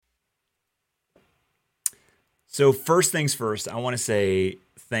So first things first, I want to say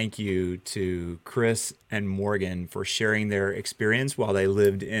thank you to Chris and Morgan for sharing their experience while they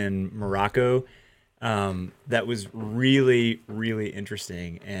lived in Morocco. That was really, really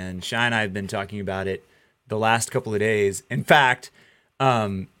interesting. And Shai and I have been talking about it the last couple of days. In fact,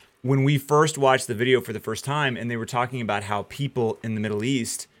 when we first watched the video for the first time and they were talking about how people in the Middle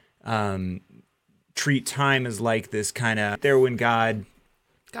East treat time as like this kind of there when God's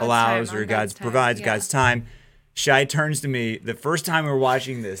allows time, or God time, provides yeah. God's time. Shai turns to me the first time we were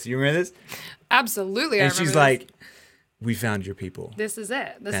watching this. You remember this? Absolutely. And she's like, "We found your people. this is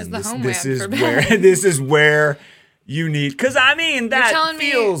it. This is And the homeland this is for where Ben." this is where you need." Because I mean, You're that telling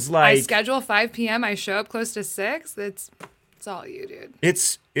feels me like I schedule 5 p.m. I show up close to 6. It's all you, dude.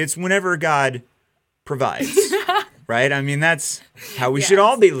 it's whenever God provides, right? I mean, that's how we should Yes.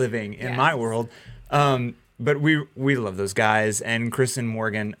 all be living in my Yes. world. But we love those guys, and Chris and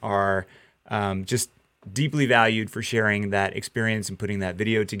Morgan are just deeply valued for sharing that experience and putting that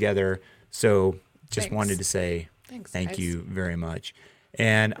video together. So just Thanks. wanted to say Thanks, thank guys. you very much.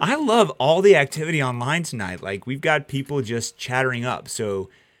 And I love all the activity online tonight. Like we've got people just chattering up. So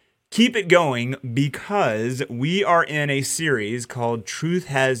keep it going because we are in a series called Truth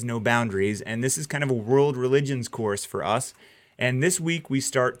Has No Boundaries. And this is kind of a world religions course for us. And this week we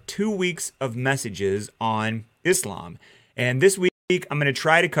start 2 weeks of messages on Islam. And this week I'm going to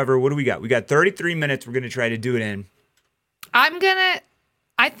try to cover, what do we got? We got 33 minutes we're going to try to do it in. I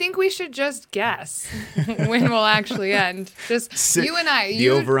think we should just guess when we'll actually end. Just you and I. The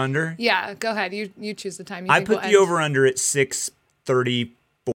over-under? Yeah, go ahead. You choose the time you I think put we'll the end. over-under at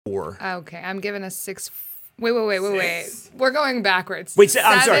 6:34. Okay, I'm giving a 6. Wait. We're going backwards. Wait,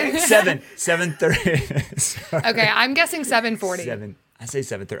 I'm sorry. 7. 7:30. Sorry. Okay, I'm guessing 7:40 I say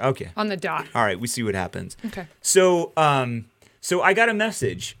 7:30. Okay. on the dot. All right, we see what happens. Okay. So I got a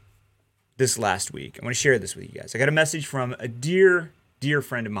message this last week. I want to share this with you guys. I got a message from a dear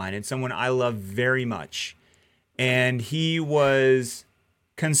friend of mine and someone I love very much. And he was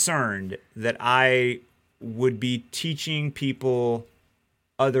concerned that I would be teaching people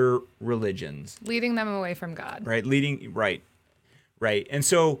other religions. Leading them away from God. Right? Right. And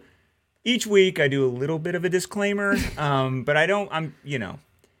so each week I do a little bit of a disclaimer, but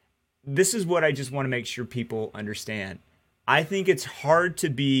this is what I just want to make sure people understand. I think it's hard to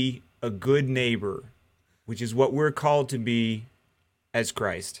be a good neighbor, which is what we're called to be as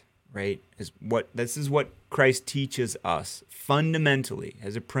Christ, right? This is what Christ teaches us fundamentally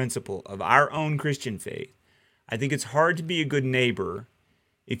as a principle of our own Christian faith. I think it's hard to be a good neighbor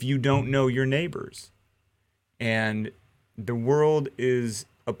if you don't know your neighbors. And the world is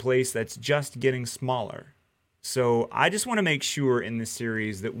a place that's just getting smaller. So I just want to make sure in this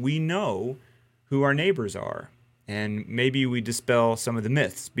series that we know who our neighbors are. And maybe we dispel some of the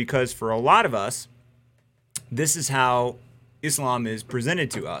myths, because for a lot of us, this is how Islam is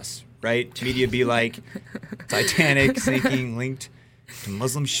presented to us, right? Media be like Titanic sinking linked to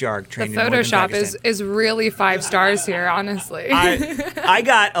Muslim shark The trained in northern Photoshop Pakistan. is really 5 stars here, honestly. I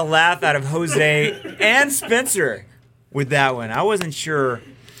got a laugh out of Jose and Spencer with that one. I wasn't sure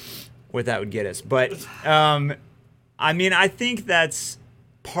what that would get us, but I think that's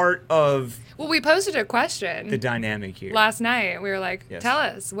part of Well, we posted a question the dynamic here. last night. We were like, Yes. tell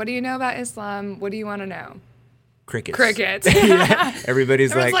us, what do you know about Islam? What do you want to know? Crickets. Yeah.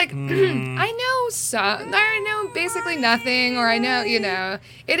 Everybody's Everyone's like, I know some. I know basically nothing, or I know,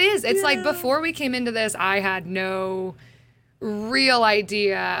 It is. It's like before we came into this, I had no real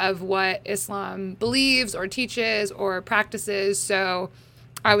idea of what Islam believes or teaches or practices. So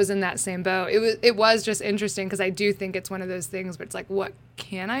I was in that same boat. It was just interesting because I do think it's one of those things where it's like, what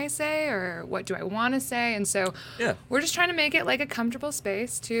can I say or what do I want to say? And so we're just trying to make it like a comfortable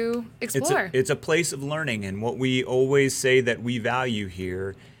space to explore. It's a place of learning, and what we always say that we value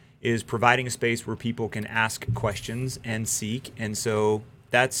here is providing a space where people can ask questions and seek, and so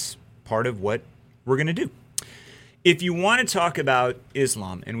that's part of what we're going to do. If you want to talk about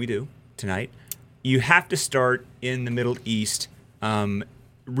Islam, and we do tonight, you have to start in the Middle East,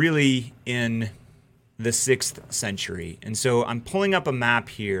 really in the 6th century. And so I'm pulling up a map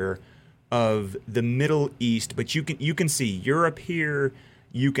here of the Middle East, but you can see Europe here,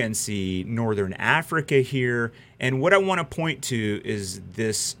 you can see Northern Africa here, and what I want to point to is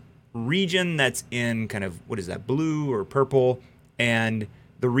this region that's in kind of, what is that, blue or purple, and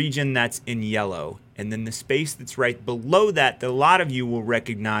the region that's in yellow. And then the space that's right below that a lot of you will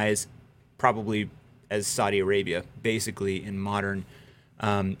recognize probably as Saudi Arabia, basically in modern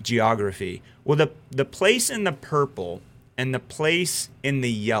geography. Well, the place in the purple and the place in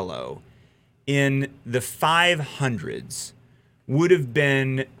the yellow in the 500s would have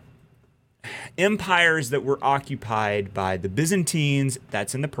been empires that were occupied by the Byzantines,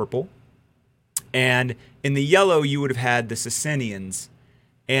 that's in the purple. And in the yellow, you would have had the Sassanians.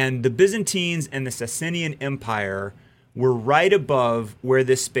 And the Byzantines and the Sassanian Empire were right above where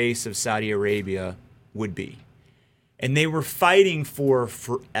this space of Saudi Arabia would be. And they were fighting for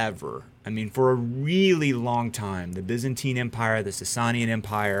forever. I mean, for a really long time. The Byzantine Empire, the Sassanian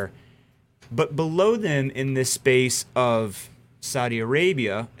Empire. But below them in this space of Saudi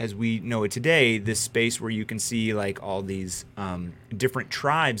Arabia, as we know it today, this space where you can see like all these different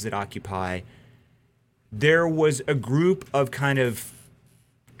tribes that occupy, there was a group of kind of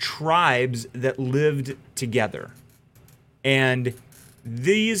tribes that lived together. And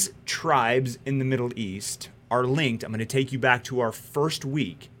these tribes in the Middle East are linked, I'm going to take you back to our first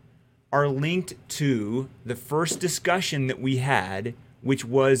week, are linked to the first discussion that we had, which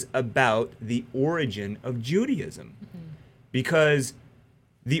was about the origin of Judaism. Because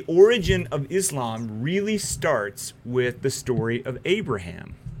the origin of Islam really starts with the story of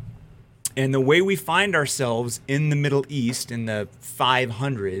Abraham. And the way we find ourselves in the Middle East in the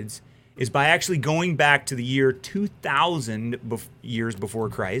 500s is by actually going back to the year 2000 years before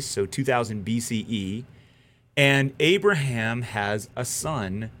Christ, so 2000 BCE, and Abraham has a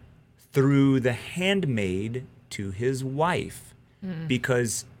son through the handmaid to his wife,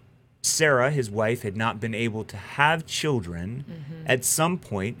 because Sarah, his wife, had not been able to have children. At some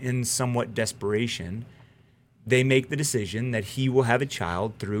point, in somewhat desperation, they make the decision that he will have a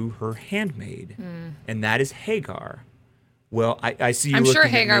child through her handmaid, and that is Hagar. Well, I see you I'm sure looking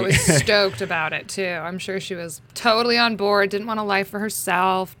at Hagar me. was stoked about it, too. I'm sure she was totally on board, didn't want a life for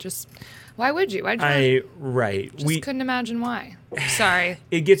herself. Just, why would you? Right. Just couldn't imagine why. Sorry.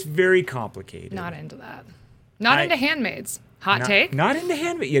 It gets very complicated. Not into that. Not into handmaids. Hot take? Not into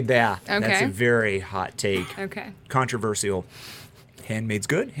handmaid. Yeah, Okay. That's a very hot take. Okay. Controversial. Handmaid's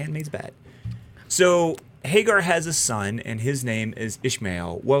good, handmaid's bad. So Hagar has a son, and his name is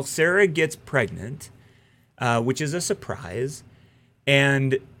Ishmael. Well, Sarah gets pregnant, which is a surprise,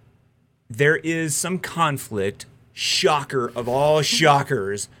 and there is some conflict. Shocker of all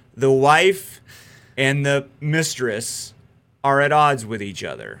shockers. The wife and the mistress are at odds with each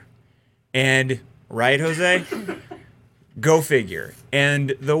other. And, right, Jose? Go figure.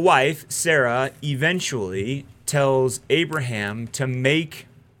 And the wife, Sarah, eventually tells Abraham to make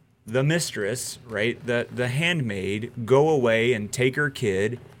the mistress, right, the handmaid, go away and take her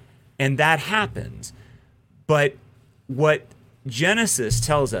kid, and that happens. But what Genesis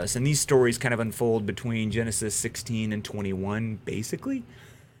tells us, and these stories kind of unfold between Genesis 16 and 21, basically,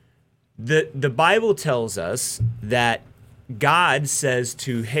 the Bible tells us that God says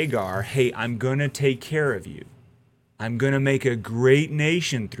to Hagar, hey, I'm going to take care of you. I'm going to make a great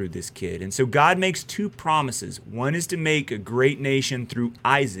nation through this kid. And so God makes two promises. One is to make a great nation through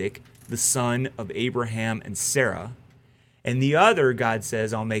Isaac, the son of Abraham and Sarah. And the other, God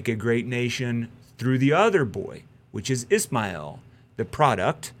says, I'll make a great nation through the other boy, which is Ishmael, the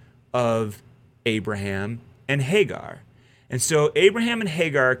product of Abraham and Hagar. And so Abraham and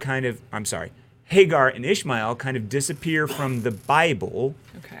Hagar Hagar and Ishmael kind of disappear from the Bible.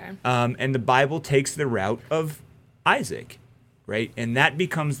 Okay. And the Bible takes the route of Isaac, right? And that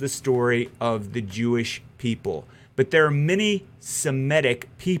becomes the story of the Jewish people. But there are many Semitic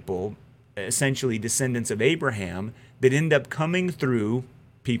people, essentially descendants of Abraham, that end up coming through,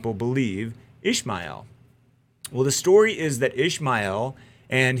 people believe, Ishmael. Well, the story is that Ishmael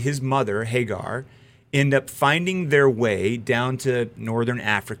and his mother, Hagar, end up finding their way down to northern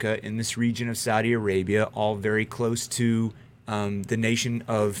Africa in this region of Saudi Arabia, all very close to the nation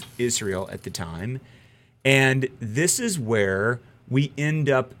of Israel at the time. And this is where we end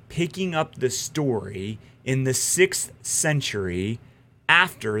up picking up the story in the 6th century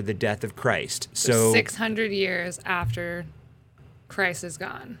after the death of Christ. So 600 years after Christ is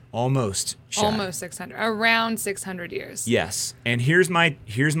gone. Almost. Shy. Almost 600. Around 600 years. Yes. And here's my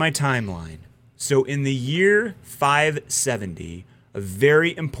timeline. So in the year 570, a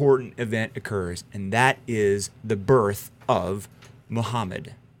very important event occurs, and that is the birth of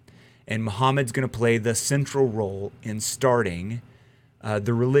Muhammad. And Muhammad's going to play the central role in starting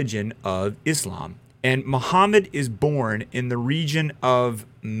the religion of Islam. And Muhammad is born in the region of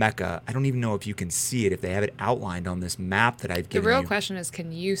Mecca. I don't even know if you can see it, if they have it outlined on this map that I've given you. The real question is,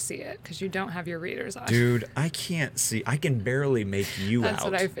 can you see it? Because you don't have your readers on. Dude, I can't see. I can barely make you That's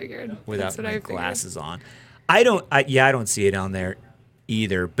out. what I figured. Without my glasses on. I don't see it on there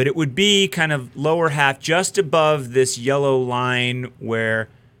either. But it would be kind of lower half, just above this yellow line where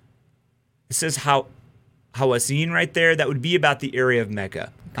it says Hawazin right there. That would be about the area of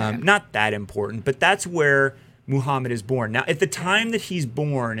Mecca. Okay. Not that important, but that's where Muhammad is born. Now, at the time that he's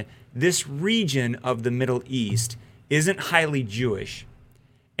born, this region of the Middle East isn't highly Jewish,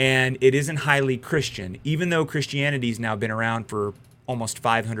 and it isn't highly Christian, even though Christianity's now been around for almost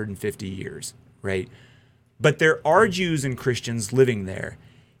 550 years, right? But there are Jews and Christians living there.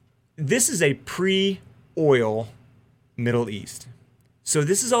 This is a pre-oil Middle East. So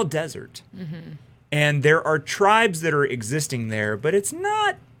this is all desert. Mm-hmm. And there are tribes that are existing there, but it's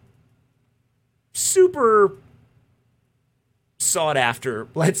not super sought after,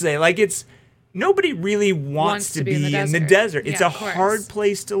 let's say. Like, it's nobody really wants to be in the desert. It's a hard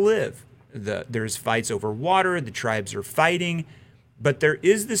place to live. There's fights over water, the tribes are fighting, but there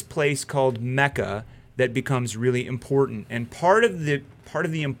is this place called Mecca that becomes really important. And part of the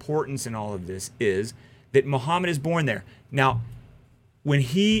importance in all of this is that Muhammad is born there. Now, when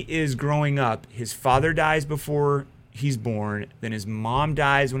he is growing up, his father dies before he's born, then his mom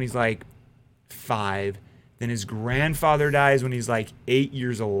dies when he's like 5, then his grandfather dies when he's like 8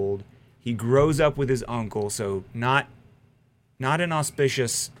 years old. He grows up with his uncle, so not an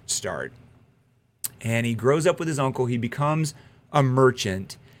auspicious start. And he grows up with his uncle, he becomes a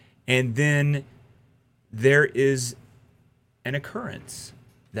merchant, and then there is an occurrence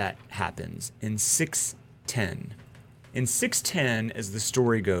that happens in 610. In 610, as the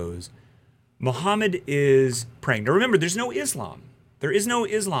story goes, Muhammad is praying. Now remember, there's no Islam. There is no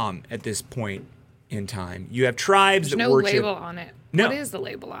Islam at this point in time. You have tribes that worship. There's no label on it. No. What is the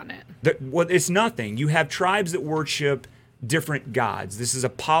label on it? Well, it's nothing. You have tribes that worship different gods. This is a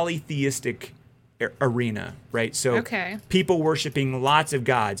polytheistic arena, right? So people worshiping lots of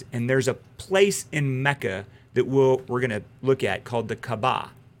gods. And there's a place in Mecca that we're going to look at called the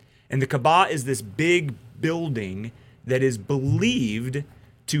Kaaba. And the Kaaba is this big building that is believed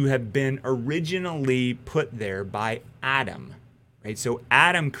to have been originally put there by Adam, right? So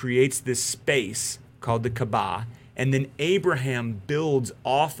Adam creates this space called the Kaaba, and then Abraham builds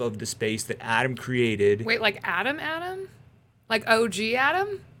off of the space that Adam created. Wait, like Adam? Like OG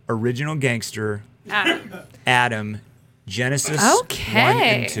Adam? Original gangster. Adam. Genesis 1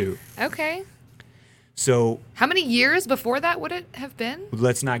 and 2. Okay. So how many years before that would it have been?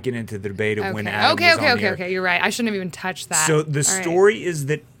 Let's not get into the debate of when Adam was on here. Okay. You're right. I shouldn't have even touched that. So the story is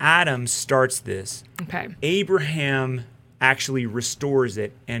that Adam starts this. Okay. Abraham actually restores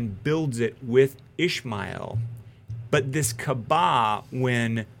it and builds it with Ishmael. But this Kaaba,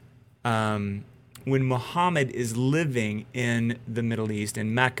 when Muhammad is living in the Middle East,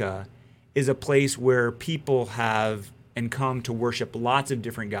 in Mecca, is a place where people have and come to worship lots of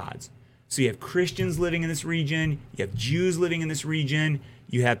different gods. So you have Christians living in this region, you have Jews living in this region,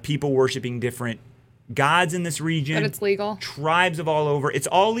 you have people worshiping different gods in this region. But it's legal. Tribes of all over. It's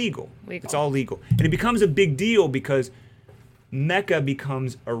all legal. It's all legal. And it becomes a big deal because Mecca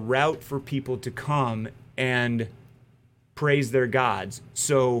becomes a route for people to come and praise their gods.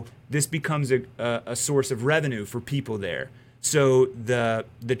 So this becomes a source of revenue for people there. So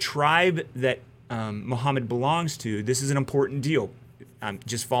the tribe that Muhammad belongs to, this is an important deal.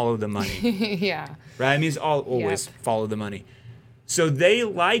 Just follow the money. Yeah. Right? I mean, it's always follow the money. So they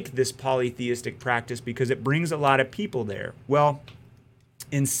like this polytheistic practice because it brings a lot of people there. Well,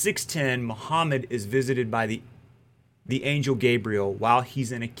 in 610, Muhammad is visited by the angel Gabriel while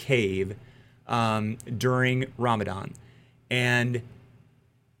he's in a cave during Ramadan. And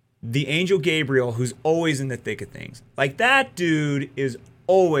the angel Gabriel, who's always in the thick of things, like that dude is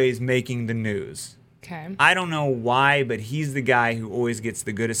always making the news. Okay. I don't know why, but he's the guy who always gets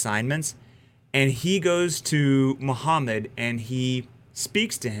the good assignments. And he goes to Muhammad and he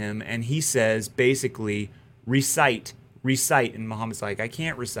speaks to him and he says, basically, recite. And Muhammad's like, I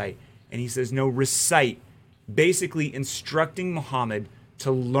can't recite. And he says, no, recite. Basically instructing Muhammad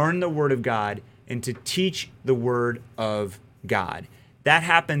to learn the word of God and to teach the word of God. That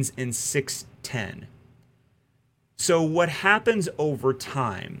happens in 610. So what happens over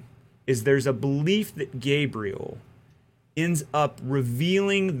time is there's a belief that Gabriel ends up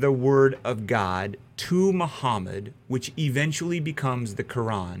revealing the word of God to Muhammad, which eventually becomes the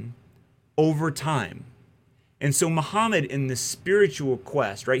Quran over time. And so Muhammad, in this spiritual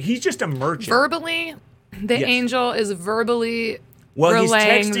quest, right? He's just a merchant. Verbally, the angel is verbally he's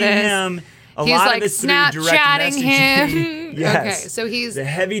relaying texting this. him. He's lot like of it's through direct Snapchatting messaging. him. Yes. Okay, so he's the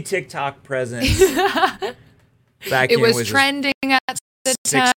heavy TikTok presence. Back it in, was trending at the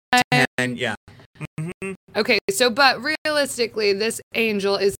time. Yeah. Mm-hmm. Okay, but realistically, this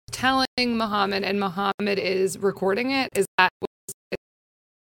angel is telling Muhammad, and Muhammad is recording it. Is that what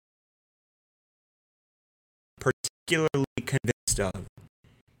particularly convinced of?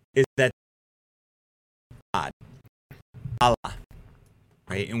 Is that God, Allah,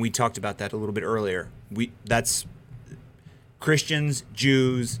 right? And we talked about that a little bit earlier. That's Christians,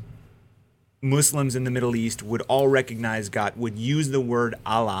 Jews, Muslims in the Middle East would all recognize God, would use the word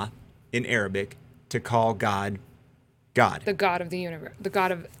Allah in Arabic to call God God. The God of the universe, the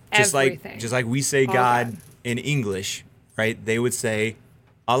God of Just everything. like we say All God God. in English, right? They would say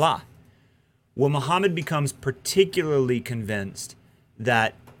Allah. Well, Muhammad becomes particularly convinced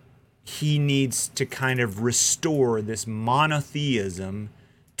that he needs to kind of restore this monotheism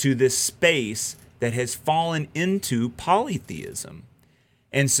to this space that has fallen into polytheism.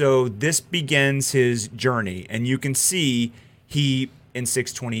 And so this begins his journey. And you can see he, in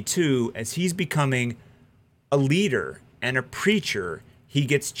 622, as he's becoming a leader and a preacher, he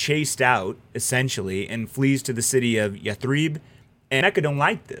gets chased out, essentially, and flees to the city of Yathrib. And Mecca don't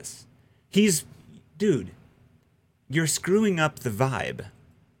like this. Dude, you're screwing up the vibe.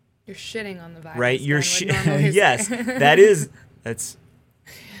 You're shitting on the vibe. Right? Yes, Yes, that's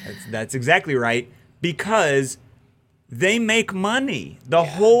exactly right. Because they make money. The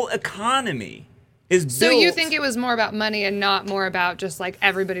whole economy is built. So you think it was more about money and not more about just like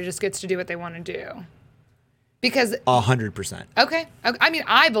everybody just gets to do what they want to do? Because 100%. Okay. I mean,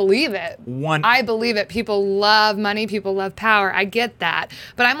 I believe it. I believe it. People love money. People love power. I get that.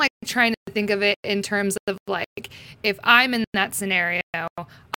 But I'm like trying to think of it in terms of like, if I'm in that scenario,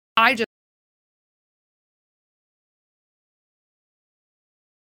 I just.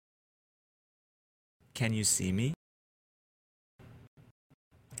 Can you see me?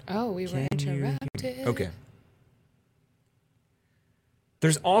 Oh, we were interrupted. Okay.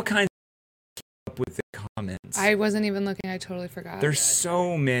 There's all kinds of with the comments. I wasn't even looking. I totally forgot. There's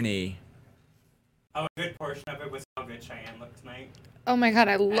so many. Oh, a good portion of it was how good Cheyenne looked tonight. Oh my God,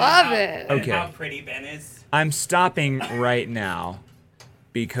 I love it. And Okay. how pretty Ben is. I'm stopping right now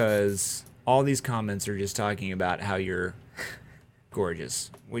because all these comments are just talking about how you're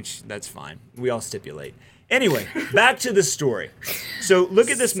gorgeous, which that's fine. We all stipulate. Anyway, back to the story. So look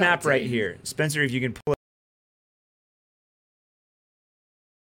at this map right here. Spencer, if you can pull it.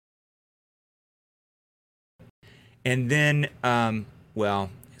 And then, well,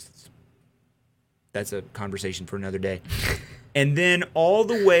 that's a conversation for another day. And then all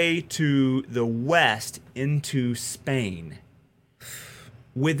the way to the west into Spain.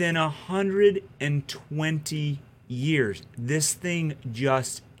 Within 120 years, this thing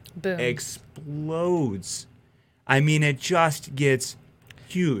just Boom. explodes. I mean, it just gets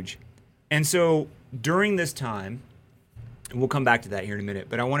huge. And so during this time, and we'll come back to that here in a minute,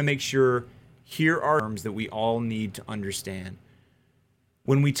 but I want to make sure here are terms that we all need to understand.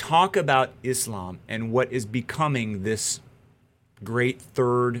 When we talk about Islam and what is becoming this great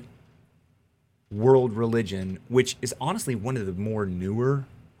third world religion, which is honestly one of the more newer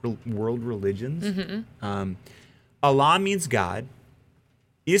world religions, Allah means God.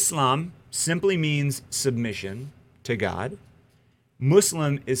 Islam simply means submission to God.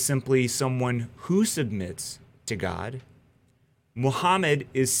 Muslim is simply someone who submits to God. Muhammad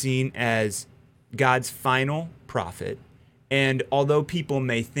is seen as God's final prophet. And although people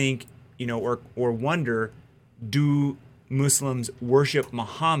may think, or wonder, do Muslims worship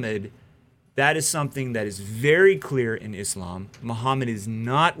Muhammad? That is something that is very clear in Islam. Muhammad is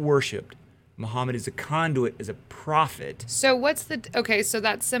not worshipped. Muhammad is a conduit, as a prophet. So so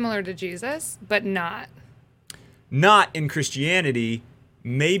that's similar to Jesus, but not. Not in Christianity,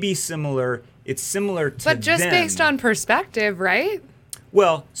 maybe similar. It's similar to But just them. based on perspective, right?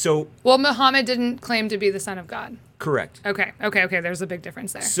 Well, Muhammad didn't claim to be the son of God. correct. Okay. There's a big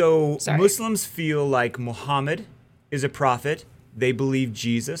difference there. So Sorry. Muslims feel like Muhammad is a prophet. They believe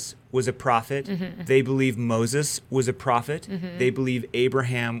Jesus was a prophet. They believe Moses was a prophet. They believe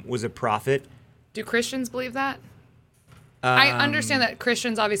Abraham was a prophet. Do Christians believe that? I understand that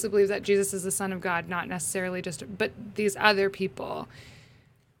Christians obviously believe that Jesus is the son of God, not necessarily but these other people.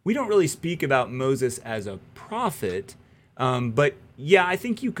 We don't really speak about Moses as a prophet, but yeah, I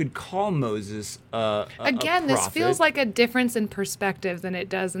think you could call Moses a Again, a this feels like a difference in perspective than it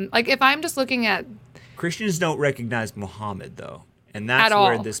does. Like if I'm just looking at Christians don't recognize Muhammad though, and that's At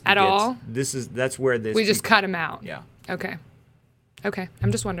where all. this At begins. all? That's where this. we just cut him out. Yeah. Okay.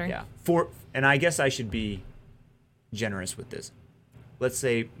 I'm just wondering. Yeah. And I guess I should be generous with this. Let's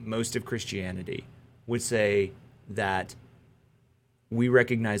say most of Christianity would say that we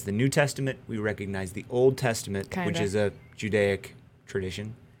recognize the New Testament, we recognize the Old Testament, which Kinda. is a Judaic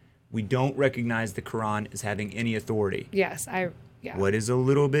tradition. We don't recognize the Quran as having any authority. Yes, yeah. What is a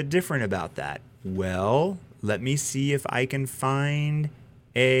little bit different about that? Well, let me see if I can find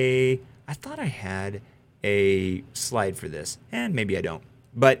I thought I had a slide for this, and maybe I don't.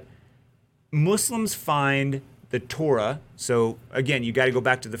 But Muslims find the Torah. So again, you got to go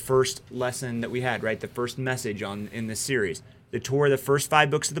back to the first lesson that we had, right? The first message in this series. The Torah, the first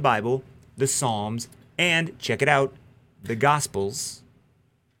 5 books of the Bible, the Psalms, and check it out, the Gospels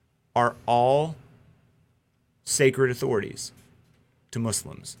are all sacred authorities to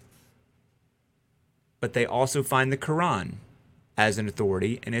Muslims. But they also find the Quran as an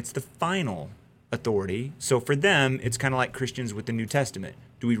authority, and it's the final authority. So for them, it's kind of like Christians with the New Testament.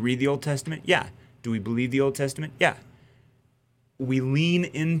 Do we read the Old Testament? Yeah. Do we believe the Old Testament? Yeah. We lean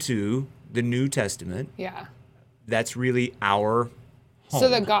into the New Testament. Yeah. That's really our home. So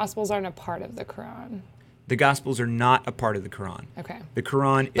the Gospels aren't a part of the Quran. The Gospels are not a part of the Quran. Okay. The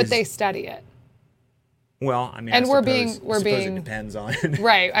Quran is... But they study it. Well, I mean, and I suppose it depends on...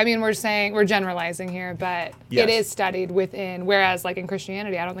 Right. I mean, we're generalizing here, but yes. It is studied within, whereas like in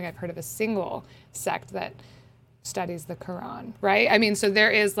Christianity, I don't think I've heard of a single sect that studies the Quran, right? I mean, so there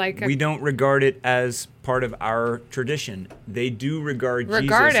is like... We don't regard it as part of our tradition. They do regard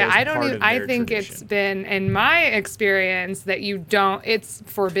Jesus as part of their I think tradition. it's been, in my experience, that you don't, it's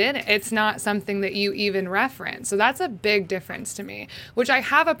forbidden. It's not something that you even reference. So that's a big difference to me, which I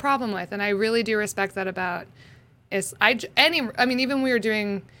have a problem with, and I really do respect that about even when we were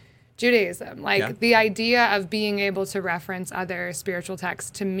doing Judaism, the idea of being able to reference other spiritual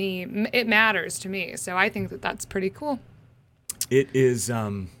texts, to me, it matters to me. So I think that that's pretty cool. It is,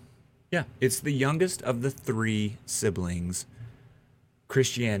 it's the youngest of the 3 siblings,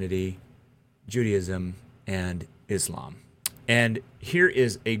 Christianity, Judaism, and Islam. And here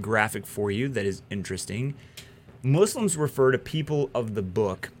is a graphic for you that is interesting. Muslims refer to people of the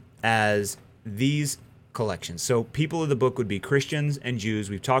book as these collections. So people of the book would be Christians and Jews.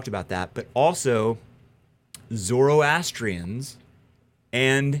 We've talked about that, but also Zoroastrians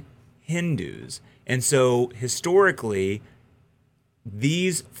and Hindus. And so historically,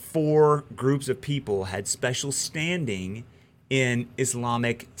 these 4 groups of people had special standing in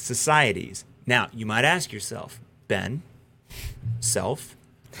Islamic societies. Now, you might ask yourself, Ben,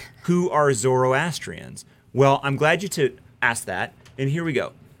 who are Zoroastrians? Well, I'm glad you asked that. And here we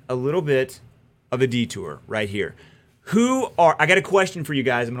go. A little bit of a detour right here. I got a question for you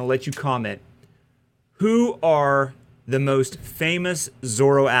guys. I'm going to let you comment. Who are the most famous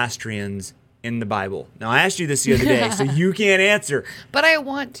Zoroastrians in the Bible? Now, I asked you this the other day, so you can't answer. But I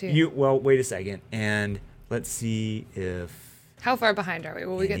want to. Well, wait a second. And let's see if... How far behind are we?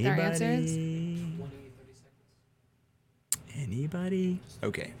 Will we get their answers? Anybody?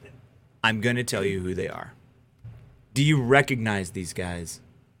 Okay. I'm going to tell you who they are. Do you recognize these guys?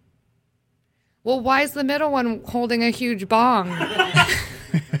 Well, why is the middle one holding a huge bong?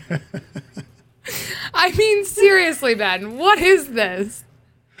 I mean, seriously, Ben, what is this?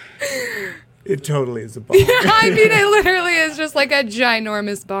 It totally is a bong. I mean, it literally is just like a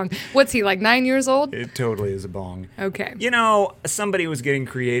ginormous bong. What's he, like 9 years old? It totally is a bong. Okay. You know, somebody was getting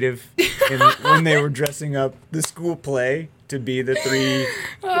creative when they were dressing up the school play to be the 3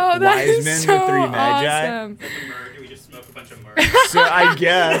 wise men, the 3 magi. Awesome. Do we just smoke a bunch of myrrh? So I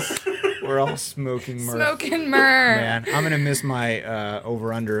guess we're all smoking myrrh. Smoking myrrh. Man, I'm going to miss my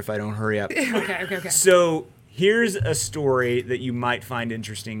over-under if I don't hurry up. Okay. So here's a story that you might find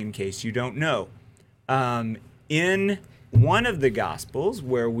interesting in case you don't know. In one of the Gospels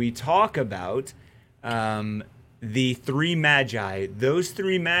where we talk about the 3 magi, those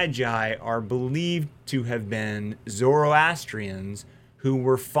 3 magi are believed to have been Zoroastrians who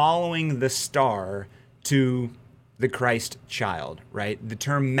were following the star to the Christ child, right? The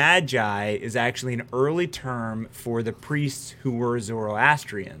term magi is actually an early term for the priests who were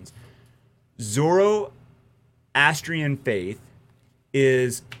Zoroastrians. Zoroastrian faith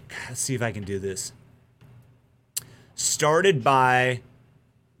is, let's see if I can do this, started by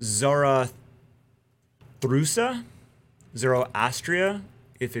Zoroastria,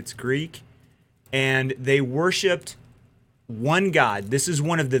 if it's Greek, and they worshipped one God. This is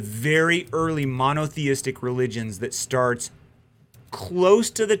one of the very early monotheistic religions that starts close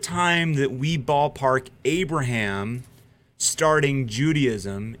to the time that we ballpark Abraham starting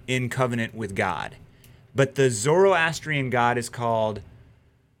Judaism in covenant with God. But the Zoroastrian God is called,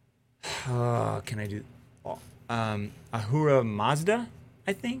 Ahura Mazda,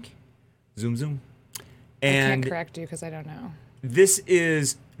 I think. Zoom. And I can't correct you because I don't know. This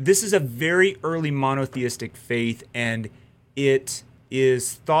is a very early monotheistic faith, and it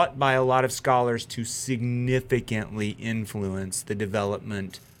is thought by a lot of scholars to significantly influence the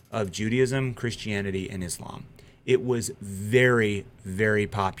development of Judaism, Christianity, and Islam. It was very, very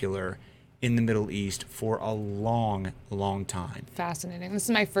popular in the Middle East for a long, long time. Fascinating. This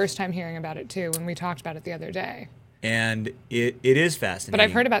is my first time hearing about it too when we talked about it the other day. And it is fascinating. But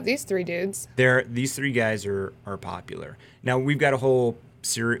I've heard about these three dudes. These three guys are popular. Now, we've got a whole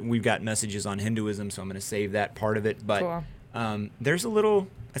series, we've got messages on Hinduism, so I'm going to save that part of it. But Cool. that's a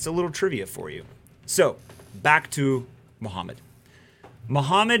little trivia for you. So, back to Muhammad.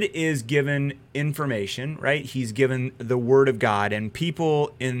 Muhammad is given information, right? He's given the word of God, and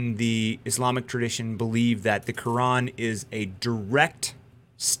people in the Islamic tradition believe that the Quran is a direct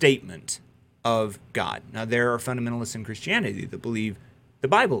statement of God. Now, there are fundamentalists in Christianity that believe the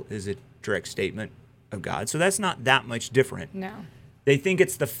Bible is a direct statement of God, so that's not that much different. No. They think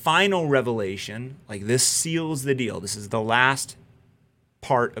it's the final revelation, like this seals the deal. This is the last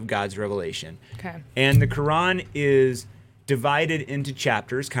part of God's revelation. Okay. And the Quran is divided into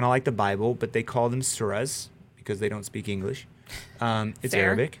chapters, kind of like the Bible, but they call them surahs because they don't speak English. It's Fair.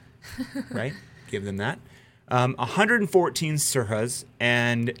 Arabic, right? Give them that. 114 surahs,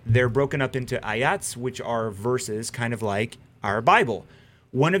 and they're broken up into ayats, which are verses, kind of like our Bible.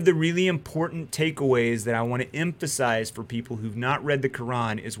 One of the really important takeaways that I want to emphasize for people who've not read the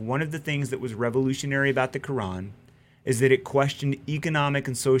Quran is one of the things that was revolutionary about the Quran is that it questioned economic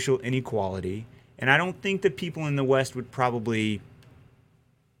and social inequality. And I don't think that people in the West would probably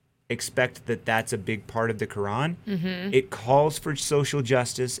expect that that's a big part of the Quran. Mm-hmm. It calls for social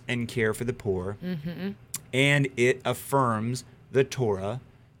justice and care for the poor. Mm-hmm. And it affirms the Torah,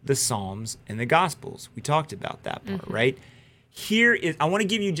 the Psalms, and the Gospels. We talked about that part, right? I want to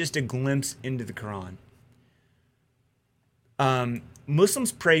give you just a glimpse into the Quran.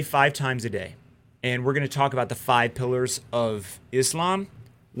 Muslims pray 5 times a day. And we're going to talk about the 5 pillars of Islam.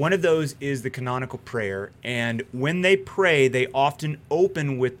 One of those is the canonical prayer. And when they pray, they often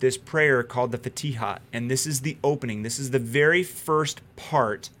open with this prayer called the Fatiha. And this is the opening. This is the very first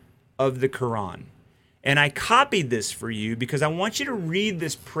part of the Quran. And I copied this for you because I want you to read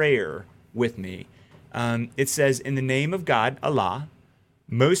this prayer with me. It says, in the name of God, Allah,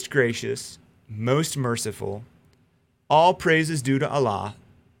 most gracious, most merciful, all praise is due to Allah,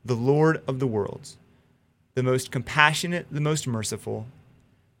 the Lord of the worlds, the most compassionate, the most merciful,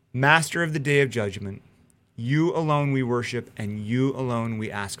 master of the day of judgment. You alone we worship, and you alone we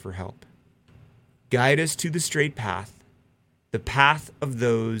ask for help. Guide us to the straight path, the path of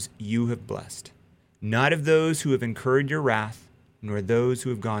those you have blessed, not of those who have incurred your wrath, nor those who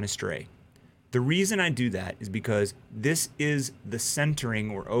have gone astray. The reason I do that is because this is the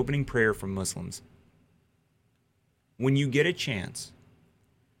centering or opening prayer for Muslims. When you get a chance,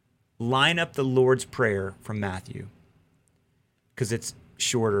 line up the Lord's Prayer from Matthew, because it's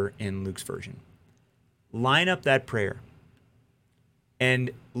shorter in Luke's version. Line up that prayer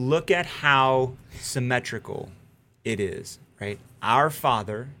and look at how symmetrical it is, right? Our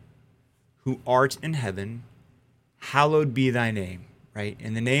Father, who art in heaven, hallowed be thy name, right?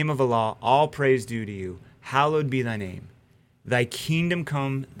 In the name of Allah, all praise due to you. Hallowed be thy name. Thy kingdom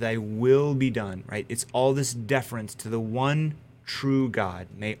come, thy will be done, right? It's all this deference to the one true God.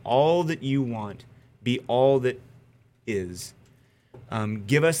 May all that you want be all that is.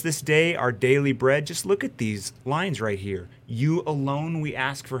 Give us this day our daily bread. Just look at these lines right here. You alone we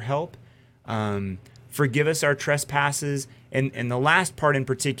ask for help. Forgive us our trespasses. And the last part in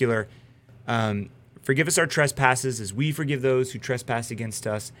particular, forgive us our trespasses as we forgive those who trespass against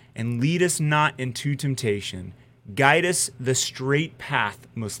us. And lead us not into temptation. Guide us the straight path,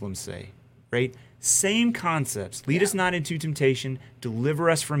 Muslims say, right? Same concepts. Lead us not into temptation. Deliver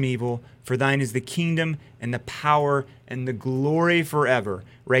us from evil. For thine is the kingdom and the power and the glory forever,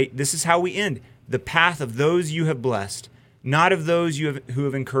 right? This is how we end. The path of those you have blessed, not of those who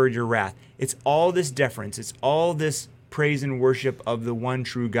have incurred your wrath. It's all this deference. It's all this praise and worship of the one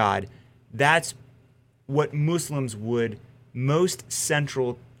true God. That's what Muslims would most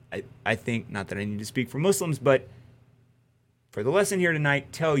central, I think, not that I need to speak for Muslims, but for the lesson here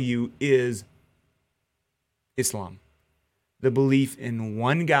tonight, tell you is Islam. The belief in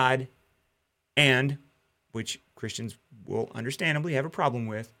one God and, which Christians will understandably have a problem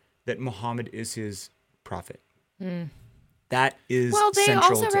with, that Muhammad is his prophet. That is Well, they central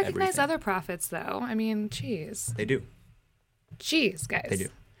also to recognize everything. other prophets, though. I mean, jeez. They do. Jeez, guys. They do.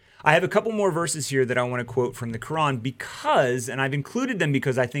 I have a couple more verses here that I want to quote from the Quran because, and I've included them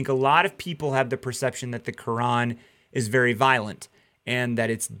because I think a lot of people have the perception that the Quran is very violent and that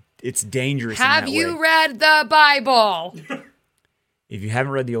it's dangerous in Have that you way. read the Bible? If you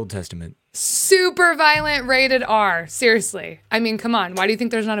haven't read the Old Testament, Super violent, rated R. Seriously. I mean, come on. Why do you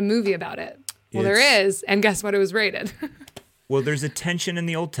think there's not a movie about it? Well, there is. And guess what? It was rated. well, there's a tension in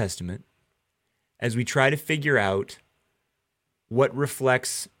the Old Testament as we try to figure out what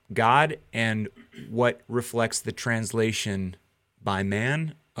reflects God and what reflects the translation by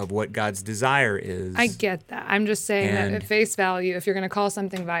man of what God's desire is. I get that. I'm just saying that And- at face value, if you're going to call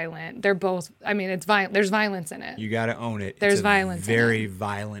something violent, they're both. I mean, it's violent. There's violence in it. You got to own it. There's it's a violence in Very it.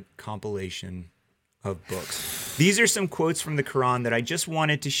 violent compilation of books. These are some quotes from the Quran that I just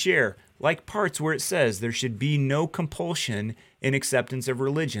wanted to share, like parts where it says there should be no compulsion in acceptance of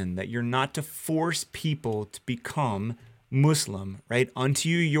religion, that you're not to force people to become Muslim, right? Unto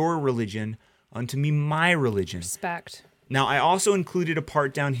you your religion, unto me my religion. Respect. Now, I also included a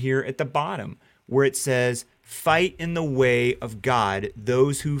part down here at the bottom where it says, fight in the way of God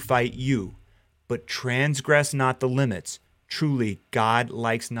those who fight you, but transgress not the limits. Truly, God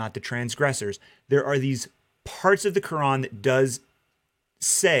likes not the transgressors. There are these parts of the Quran that does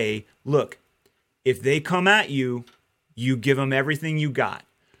say, look, if they come at you, you give them everything you got.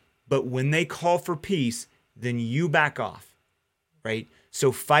 But when they call for peace, then you back off, right?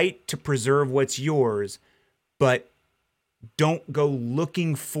 So fight to preserve what's yours, but don't go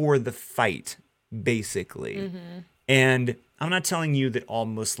looking for the fight, basically. And I'm not telling you that all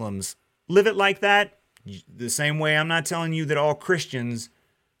Muslims live it like that. The same way I'm not telling you that all Christians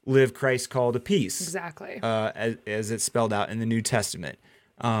live Christ's call to peace. Exactly. As it's spelled out in the New Testament.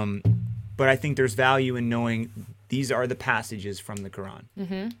 But I think there's value in knowing these are the passages from the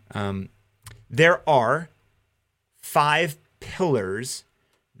Quran. There are 5 pillars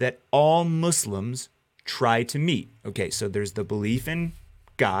that all Muslims try to meet. Okay, so there's the belief in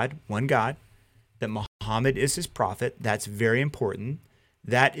God, one God, that Muhammad is his prophet. That's very important.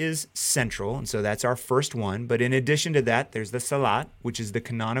 That is central, and so that's our first one. But in addition to that, there's the Salat, which is the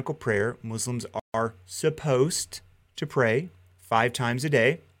canonical prayer. Muslims are supposed to pray 5 times a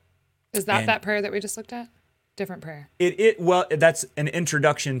day. Is that and- that prayer that we just looked at? Different prayer. Well, that's an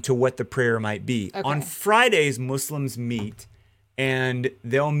introduction to what the prayer might be. Okay. On Fridays, Muslims meet, and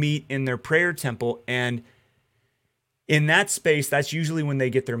they'll meet in their prayer temple, and in that space, that's usually when they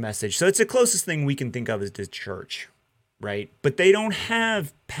get their message. So it's the closest thing we can think of as the church, right? But they don't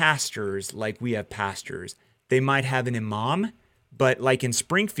have pastors like we have pastors. They might have an imam, but like in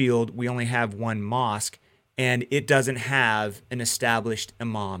Springfield, we only have one mosque, and it doesn't have an established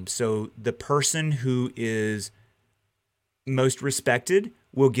imam. So the person who is most respected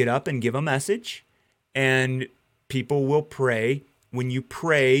will get up and give a message, and people will pray. When you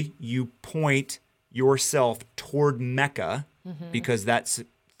pray, you point yourself toward Mecca, because that's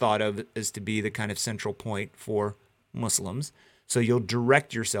thought of as to be the kind of central point for Muslims. So you'll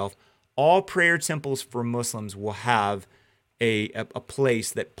direct yourself. All prayer temples for Muslims will have a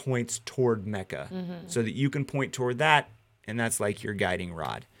place that points toward Mecca, so that you can point toward that, and that's like your guiding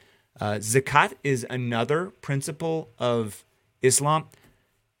rod. Zakat is another principle of Islam.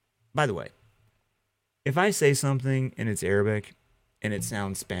 By the way, if I say something and it's Arabic and it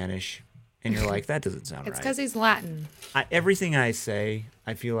sounds Spanish, and you're like, that doesn't sound It's right. because he's Latin. Everything I say,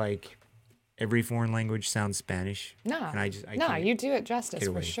 I feel like every foreign language sounds Spanish. No. And I no, can't you do it justice get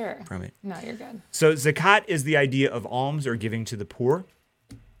for away sure. from it. No, you're good. So zakat is the idea of alms or giving to the poor.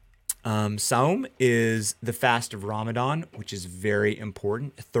 Saum is the fast of Ramadan, which is very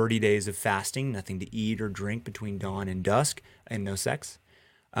important. 30 days of fasting, nothing to eat or drink between dawn and dusk, and no sex.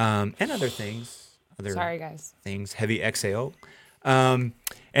 And other things. Sorry, guys. Things, heavy exhale. And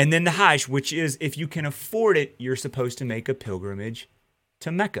then the Hajj, which is, if you can afford it, you're supposed to make a pilgrimage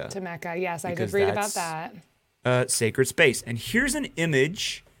to Mecca. To Mecca, yes, I did Because read about that's- that. Sacred space. And here's an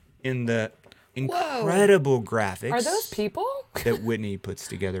image in the incredible graphics Are those people? that Whitney puts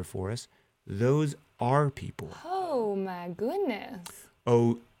together for us. Those are people. Oh my goodness.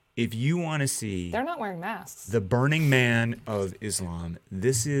 Oh, if you want to see They're not wearing masks. the Burning Man of Islam,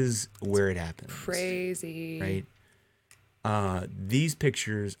 this is where it happens. Crazy. Right? These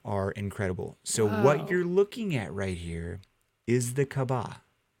pictures are incredible. So Wow. what you're looking at right here is the Kaaba.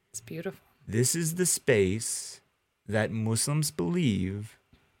 It's beautiful. This is the space that Muslims believe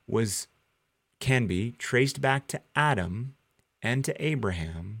can be traced back to Adam and to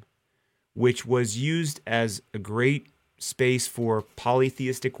Abraham, which was used as a great space for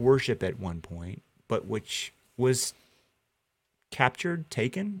polytheistic worship at one point, but which was captured,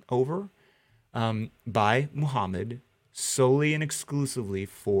 taken over by Muhammad solely and exclusively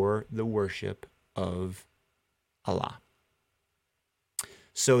for the worship of Allah.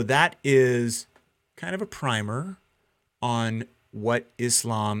 So that is kind of a primer on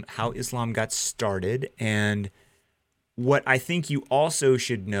how Islam got started, and what I think you also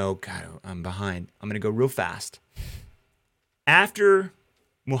should know. God, I'm behind. I'm going to go real fast. After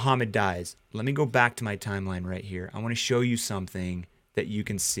Muhammad dies, let me go back to my timeline right here. I want to show you something that you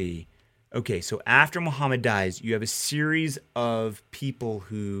can see. Okay, so after Muhammad dies, you have a series of people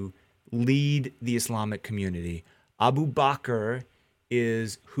who lead the Islamic community. Abu Bakr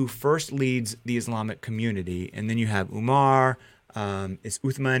is who first leads the Islamic community, and then you have Umar, it's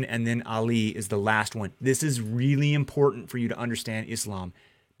Uthman, and then Ali is the last one. This is really important for you to understand Islam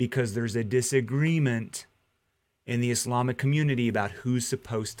because there's a disagreement in the Islamic community about who's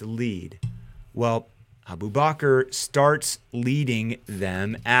supposed to lead. Well, Abu Bakr starts leading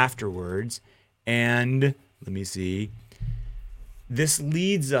them afterwards, and let me see. This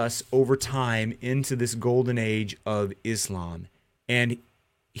leads us over time into this golden age of Islam. And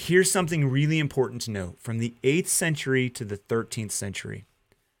here's something really important to note. From the 8th century to the 13th century,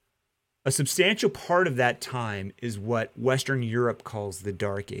 a substantial part of that time is what Western Europe calls the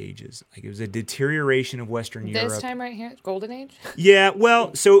Dark Ages. Like, it was a deterioration of Western Europe. This time right here, Golden Age? Yeah,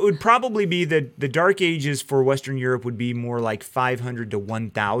 well, so it would probably be the Dark Ages for Western Europe would be more like 500 to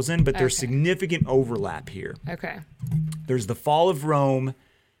 1000, but there's significant overlap here. Okay. There's the fall of Rome.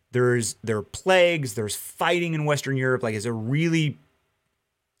 There are plagues. There's fighting in Western Europe. Like, it's a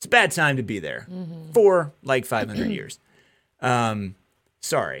bad time to be there for like 500 years.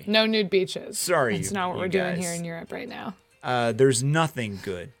 Sorry. No nude beaches. Sorry. That's not what we're doing here in Europe right now. There's nothing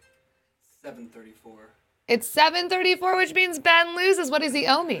good. 7:34. It's 7:34, which means Ben loses. What does he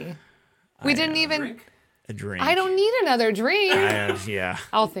owe me? We didn't even. A drink. I don't need another drink. Yeah.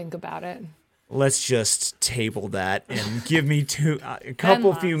 I'll think about it. Let's just table that and give me a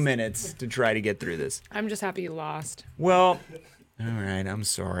couple few minutes to try to get through this. I'm just happy you lost. Well, all right, I'm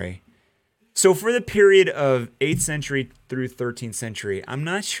sorry. So for the period of 8th century through 13th century, I'm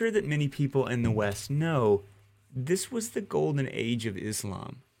not sure that many people in the West know this was the golden age of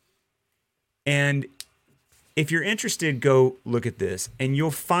Islam. And if you're interested, go look at this. And you'll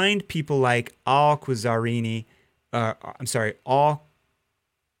find people like Al-Khwarizmi.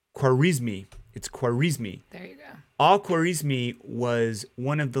 It's Khwarizmi. There you go. Al-Khwarizmi was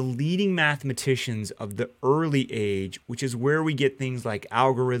one of the leading mathematicians of the early age, which is where we get things like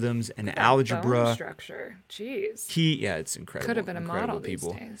algorithms and algebra. Bone structure. Jeez. It's incredible. Could have been a model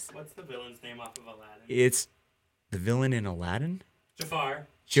people. these days. What's the villain's name off of Aladdin? It's the villain in Aladdin? Jafar.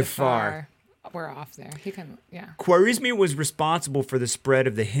 We're off there. He can, yeah. Khwarizmi was responsible for the spread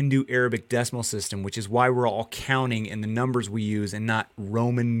of the Hindu-Arabic decimal system, which is why we're all counting in the numbers we use and not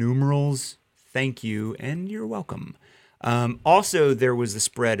Roman numerals. Thank you, and you're welcome. Also, there was the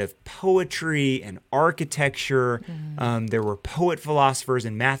spread of poetry and architecture. There were poet philosophers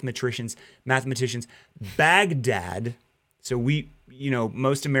and mathematicians. Baghdad. So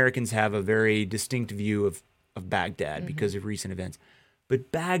most Americans have a very distinct view of Baghdad because of recent events. But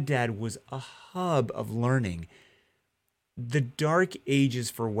Baghdad was a hub of learning. The Dark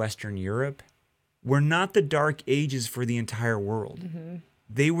Ages for Western Europe were not the Dark Ages for the entire world.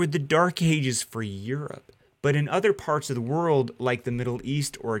 They were the Dark Ages for Europe. But in other parts of the world, like the Middle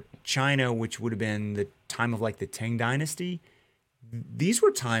East or China, which would have been the time of like the Tang Dynasty, these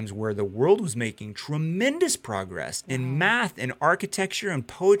were times where the world was making tremendous progress in math and architecture and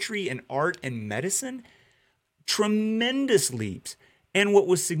poetry and art and medicine. Tremendous leaps. And what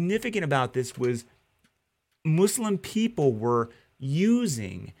was significant about this was Muslim people were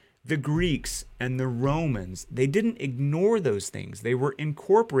using the Greeks and the Romans. They didn't ignore those things. They were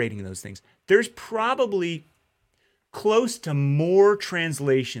incorporating those things. There's probably close to more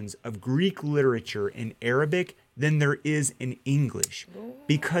translations of Greek literature in Arabic than there is in English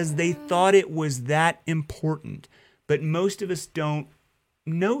because they thought it was that important. But most of us don't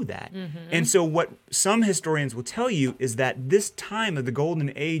know that. And so what some historians will tell you is that this time of the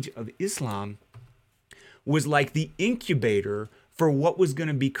golden age of Islam was like the incubator for what was going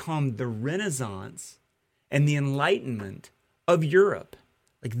to become the Renaissance and the Enlightenment of Europe.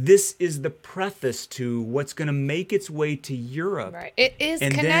 Like, this is the preface to what's going to make its way to Europe. Right. It is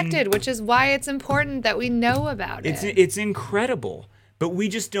connected, which is why it's important that we know about it. It's incredible, but we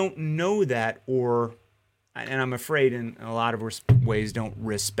just don't know that, and I'm afraid in a lot of ways don't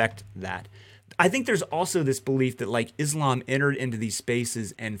respect that. I think there's also this belief that like Islam entered into these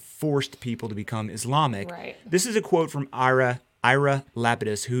spaces and forced people to become Islamic. Right. This is a quote from Ira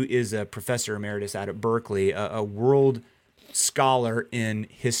Lapidus, who is a professor emeritus out at Berkeley, a world scholar in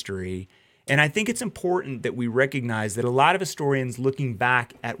history. And I think it's important that we recognize that a lot of historians looking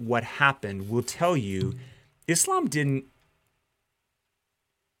back at what happened will tell you Islam didn't,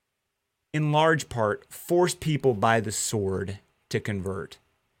 in large part, force people by the sword to convert.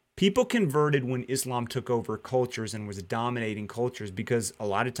 People converted when Islam took over cultures and was dominating cultures because a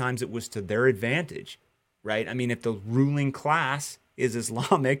lot of times it was to their advantage, right? I mean, if the ruling class is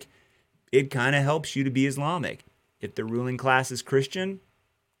Islamic, it kind of helps you to be Islamic. If the ruling class is Christian,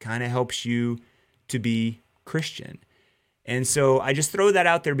 kind of helps you to be Christian. And so I just throw that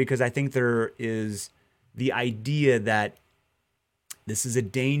out there because I think there is the idea that This is a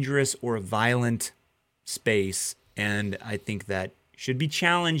dangerous or a violent space, and I think that should be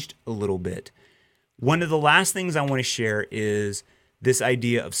challenged a little bit. One of the last things I want to share is this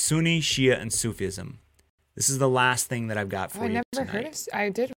idea of Sunni, Shia, and Sufism. This is the last thing that I've got for I you never tonight. heard of. I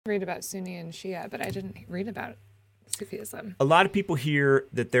did read about Sunni and Shia, but I didn't read about Sufism. A lot of people hear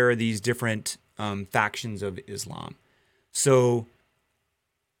that there are these different factions of Islam. So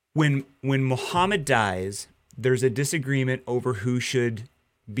when Muhammad dies, there's a disagreement over who should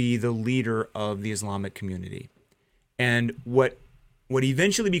be the leader of the Islamic community. And what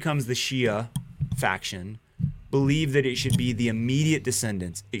eventually becomes the Shia faction believe that it should be the immediate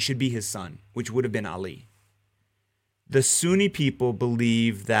descendants. It should be his son, which would have been Ali. The Sunni people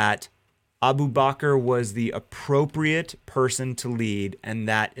believe that Abu Bakr was the appropriate person to lead, and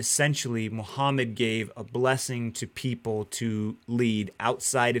that essentially Muhammad gave a blessing to people to lead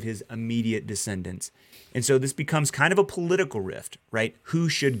outside of his immediate descendants. And so this becomes kind of a political rift, right? Who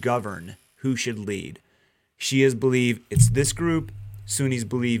should govern? Who should lead? Shias believe it's this group. Sunnis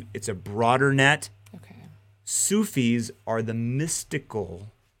believe it's a broader net. Okay. Sufis are the mystical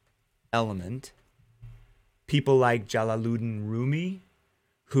element. People like Jalaluddin Rumi,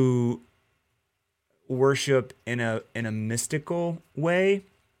 who worship in a mystical way,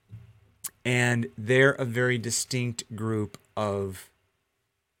 and they're a very distinct group of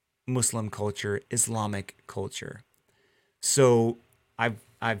Muslim culture, Islamic culture. So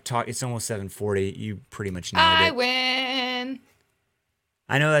I've talked. It's almost 7:40. You pretty much nailed it. I win.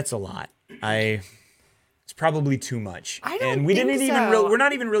 I know that's a lot. It's probably too much. I don't and we think didn't even so. we're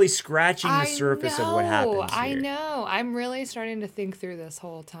not even really scratching the surface of what happens here. I know. I'm really starting to think through this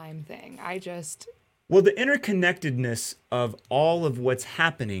whole time thing. Well, the interconnectedness of all of what's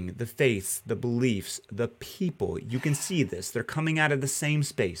happening, the faiths, the beliefs, the people, you can see this. They're coming out of the same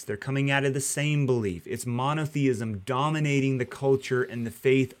space. They're coming out of the same belief. It's monotheism dominating the culture and the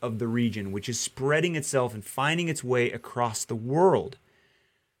faith of the region, which is spreading itself and finding its way across the world.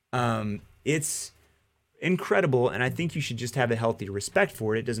 It's incredible, and I think you should just have a healthy respect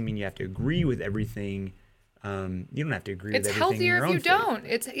for it. It doesn't mean you have to agree with everything. You don't have to agree with everything. It's healthier in your if you own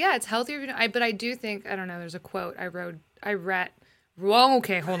faith. don't. It's healthier if you don't. But I do think, I don't know, there's a quote I read. Whoa,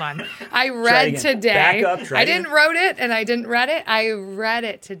 okay, hold on. I read today. Back up, try I again. didn't wrote it and I didn't read it. I read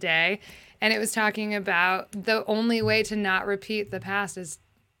it today, and it was talking about the only way to not repeat the past is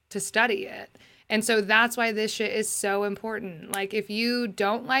to study it. And so that's why this shit is so important. Like, if you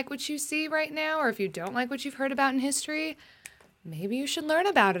don't like what you see right now, or if you don't like what you've heard about in history, maybe you should learn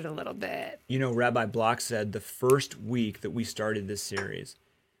about it a little bit. You know, Rabbi Block said the first week that we started this series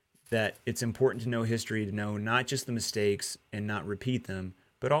that it's important to know history, to know not just the mistakes and not repeat them,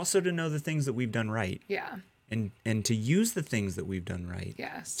 but also to know the things that we've done right. Yeah. And to use the things that we've done right.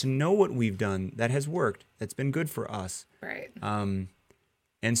 Yes. To know what we've done that has worked, that's been good for us. Right.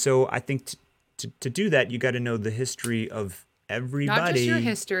 And so I think to do that, you got to know the history of everybody. Not just your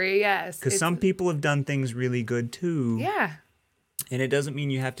history, yes. Because some people have done things really good too. Yeah. And it doesn't mean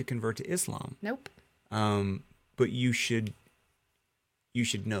you have to convert to Islam. Nope. But you should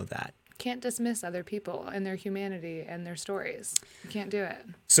know that. Can't dismiss other people and their humanity and their stories. You can't do it.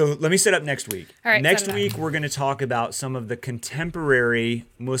 So let me set up next week. All right, next set it up. week, we're going to talk about some of the contemporary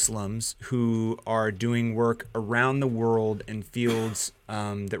Muslims who are doing work around the world in fields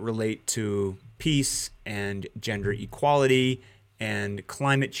that relate to peace and gender equality and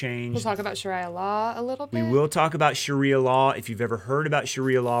climate change. We'll talk about Sharia law a little bit. We will talk about Sharia law. If you've ever heard about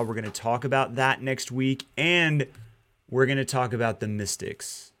Sharia law, we're going to talk about that next week. And we're going to talk about the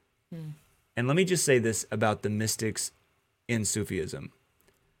mystics. And let me just say this about the mystics in Sufism.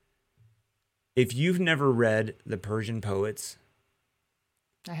 If you've never read the Persian poets,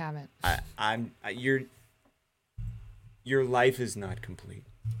 I haven't. Your life is not complete.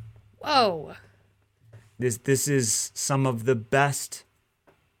 Whoa. This is some of the best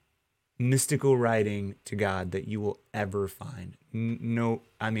mystical writing to God that you will ever find.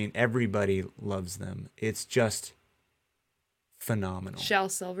 Everybody loves them. It's just phenomenal. Shel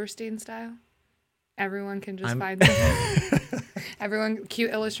Silverstein style? Everyone can just find them. Everyone,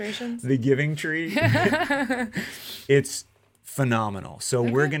 cute illustrations. The Giving Tree. It's phenomenal. So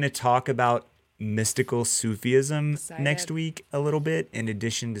we're going to talk about mystical Sufism next week a little bit, in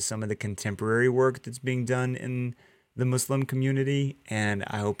addition to some of the contemporary work that's being done in the Muslim community. And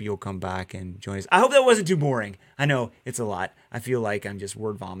I hope you'll come back and join us. I hope that wasn't too boring. I know it's a lot. I feel like I'm just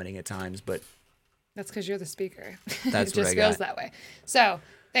word vomiting at times, but that's because you're the speaker. That's it what just I got. feels that way. So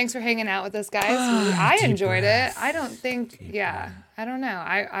Thanks for hanging out with us, guys. I Deep enjoyed breath. it. I don't think, I don't know.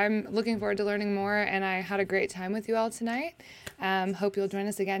 I'm looking forward to learning more, and I had a great time with you all tonight. Hope you'll join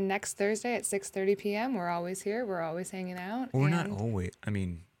us again next Thursday at 6:30 p.m. We're always here. We're always hanging out. We're not always. I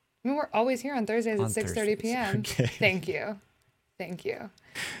mean, we're always here on Thursdays at 6:30 p.m. Okay. Thank you.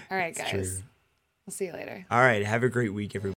 All right, guys. true. We'll see you later. All right. Have a great week, everybody.